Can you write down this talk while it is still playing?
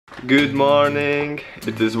Good morning,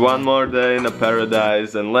 it is one more day in a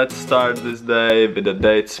paradise and let's start this day with a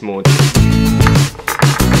date smoothie.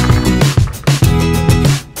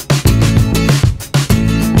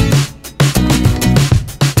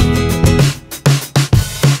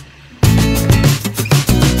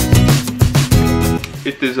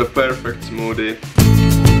 It is a perfect smoothie.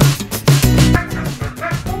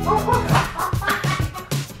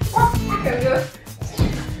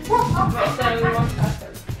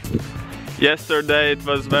 Yesterday it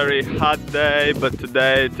was very hot day, but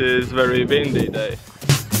today it is very windy day.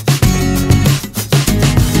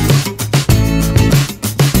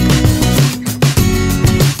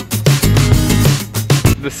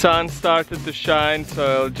 The sun started to shine,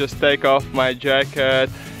 so I'll just take off my jacket.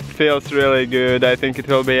 Feels really good. I think it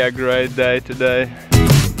will be a great day today.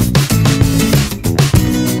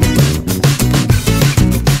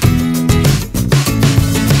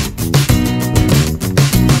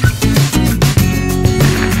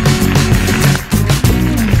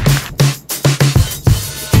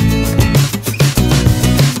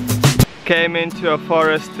 Came into a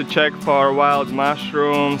forest to check for wild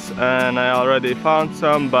mushrooms and I already found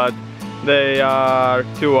some, but they are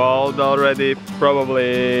too old already,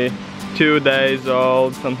 probably 2 days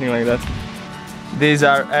old, something like that. These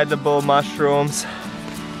are edible mushrooms,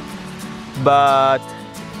 but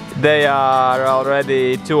they are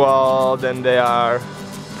already too old and they are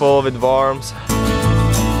full with worms.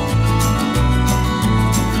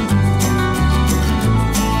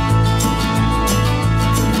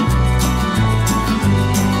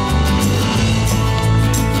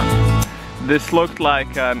 This looked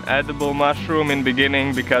like an edible mushroom in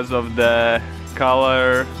beginning because of the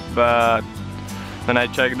color, but when I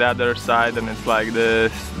check the other side and it's like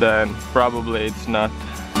this, then probably it's not.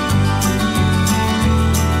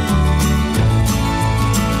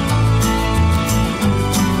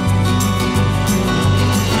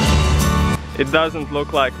 It doesn't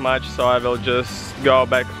look like much, so I will just go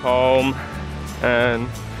back home and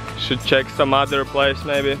should check some other place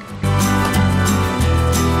maybe.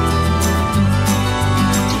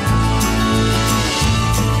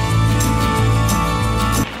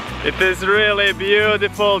 It is really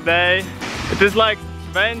beautiful day. It is like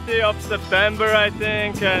 20th of September, I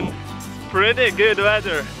think, and it's pretty good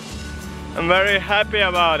weather. I'm very happy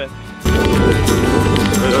about it.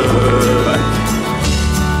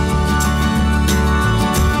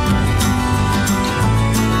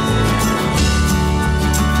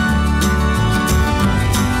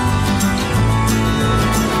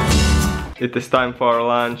 It is time for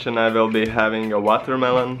lunch and I will be having a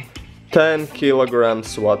watermelon. 10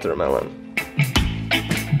 kilograms watermelon.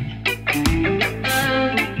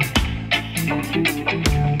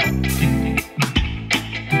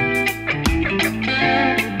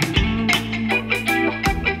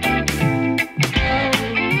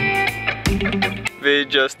 We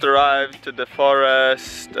just arrived to the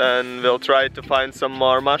forest and we'll try to find some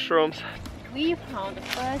more mushrooms. We found the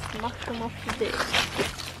first mushroom of the day.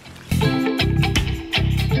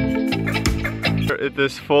 It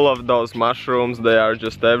is full of those mushrooms, they are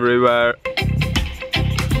just everywhere.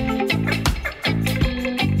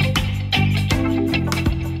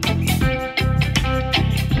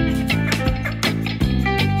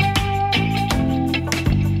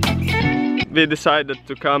 We decided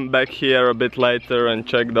to come back here a bit later and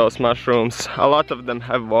check those mushrooms. A lot of them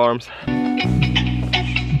have worms.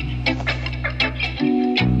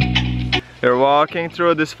 We're walking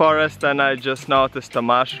through this forest and I just noticed a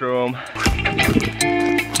mushroom.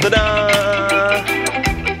 Ta-da!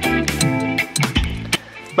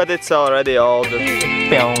 But it's already old.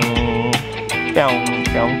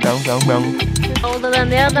 Older than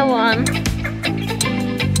the other one.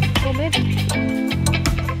 Oh, maybe.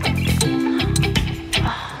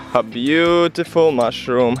 A beautiful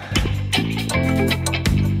mushroom.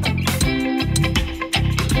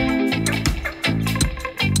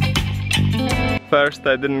 First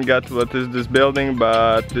I didn't get what is this building,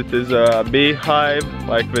 but it is a beehive,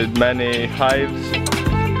 like with many hives.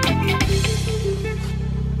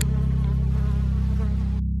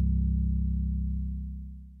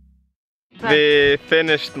 We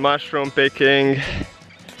finished mushroom picking.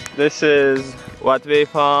 This is what we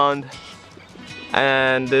found,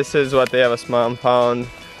 and this is what Eva's mom found.